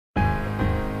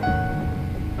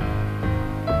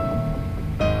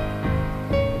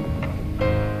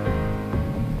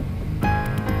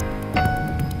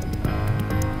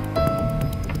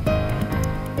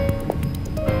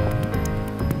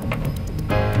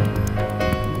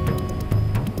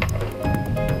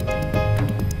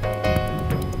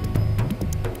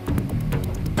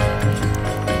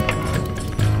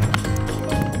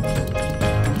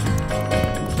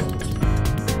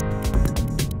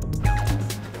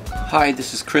Hi,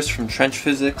 this is Chris from Trench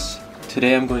Physics.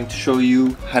 Today I'm going to show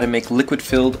you how to make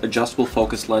liquid-filled adjustable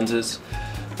focus lenses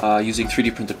using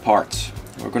 3D printed parts.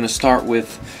 We're going to start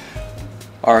with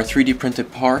our 3D printed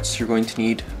parts. You're going to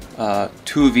need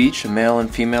two of each, a male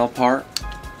and female part.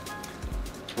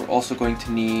 We're also going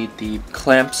to need the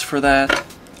clamps for that.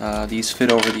 These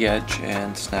fit over the edge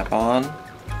and snap on.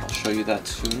 I'll show you that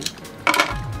soon.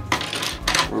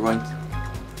 We're going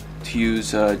to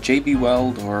use JB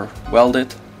Weld or Weld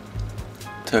It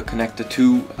to connect the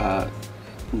two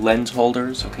lens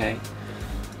holders, okay?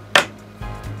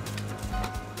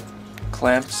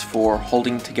 Clamps for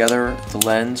holding together the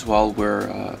lens while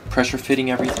we're pressure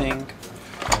fitting everything.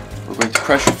 We're going to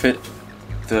pressure fit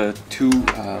the two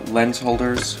lens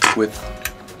holders with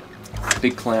a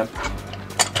big clamp.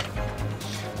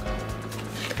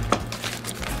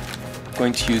 We're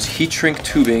going to use heat shrink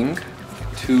tubing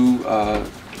to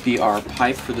be our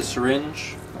pipe for the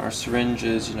syringe. Our syringe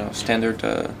is, standard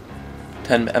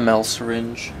 10 ml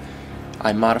syringe.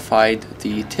 I modified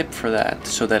the tip for that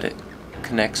so that it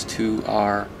connects to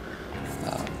our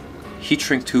heat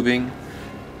shrink tubing.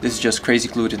 This is just crazy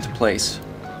glued into place.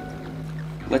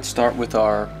 Let's start with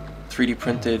our 3D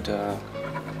printed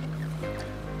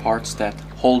parts that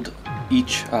hold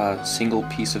each single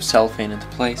piece of cellophane into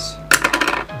place.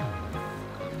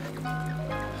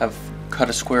 I've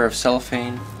cut a square of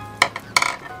cellophane.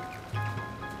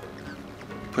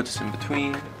 Put this in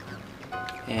between,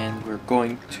 and we're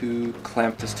going to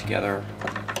clamp this together.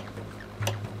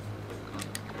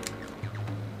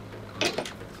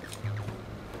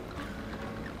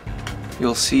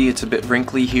 You'll see it's a bit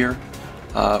wrinkly here.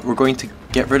 We're going to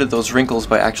get rid of those wrinkles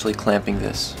by actually clamping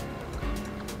this.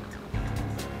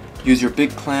 Use your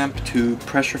big clamp to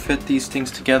pressure fit these things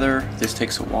together. This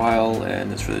takes a while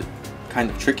and it's really kind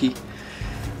of tricky.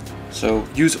 So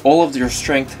use all of your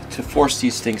strength to force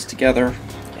these things together,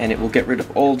 and it will get rid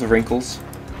of all the wrinkles.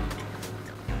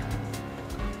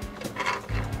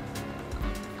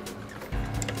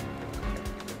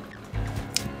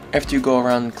 After you go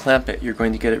around and clamp it, you're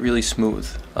going to get it really smooth.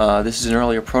 This is an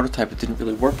earlier prototype. It didn't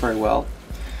really work very well.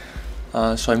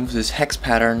 So I moved this hex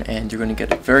pattern, and you're going to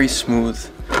get it very smooth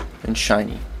and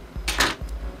shiny.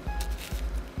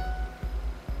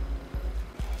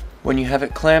 When you have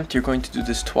it clamped, you're going to do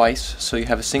this twice. So you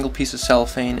have a single piece of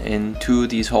cellophane in two of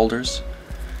these holders.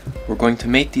 We're going to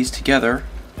mate these together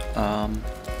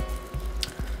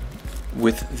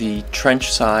with the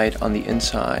trench side on the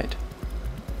inside.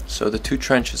 So the two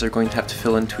trenches are going to have to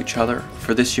fill into each other.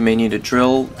 For this you may need a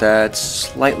drill that's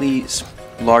slightly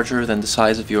larger than the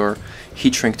size of your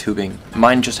heat shrink tubing.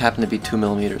 Mine just happened to be 2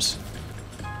 millimeters.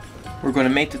 We're going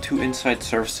to mate the two inside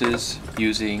surfaces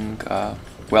using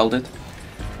Weld It.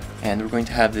 And we're going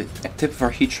to have the tip of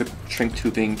our heat shrink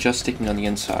tubing just sticking on the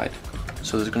inside.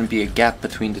 So there's going to be a gap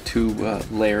between the two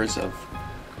layers of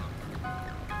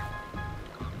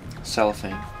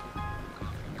cellophane.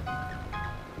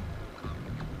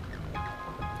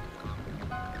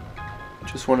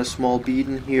 Just want a small bead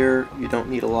in here. You don't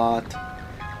need a lot.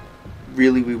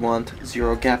 Really, we want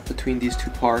zero gap between these two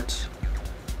parts.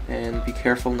 And be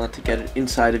careful not to get it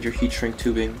inside of your heat shrink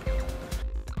tubing.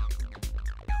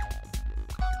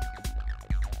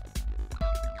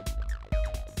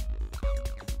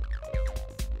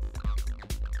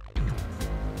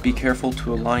 Be careful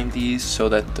to align these so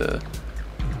that the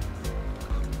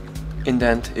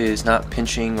indent is not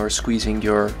pinching or squeezing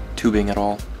your tubing at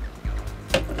all.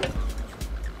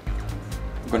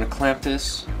 We're going to clamp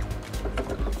this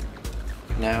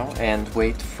now and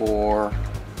wait for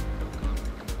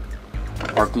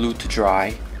our glue to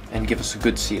dry and give us a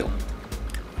good seal.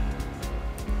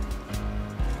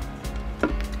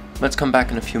 Let's come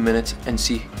back in a few minutes and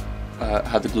see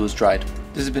how the glue is dried.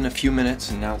 This has been a few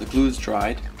minutes and now the glue is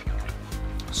dried.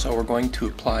 So we're going to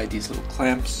apply these little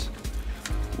clamps,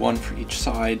 one for each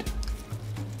side.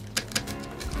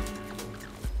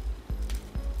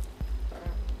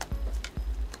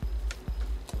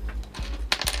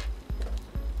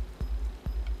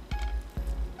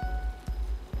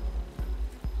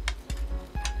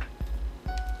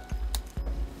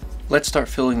 Let's start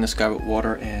filling this guy with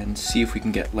water and see if we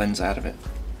can get lens out of it.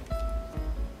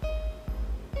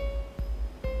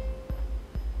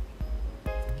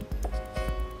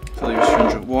 Fill your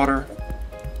syringe with water.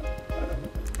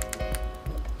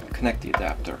 Connect the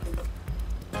adapter.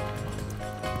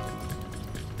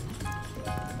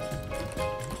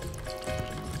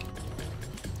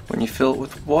 When you fill it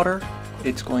with water,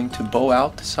 it's going to bow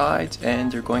out the sides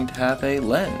and you're going to have a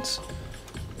lens.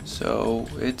 So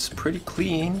it's pretty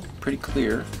clean, pretty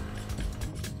clear.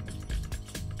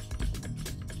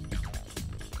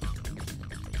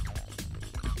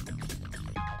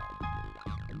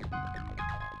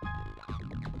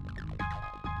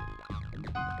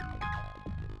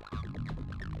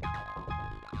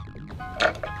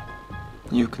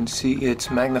 You can see it's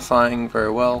magnifying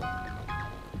very well.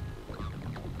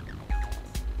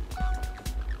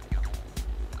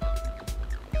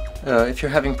 If you're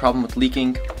having a problem with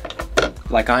leaking,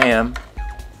 like I am,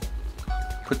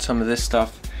 put some of this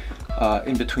stuff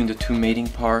in between the two mating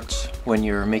parts when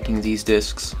you're making these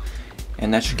discs,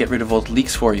 and that should get rid of all the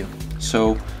leaks for you.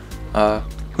 So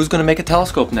who's gonna make a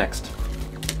telescope next?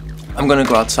 I'm gonna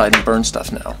go outside and burn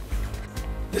stuff now.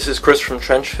 This is Chris from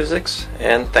Trench Physics,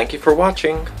 and thank you for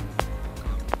watching.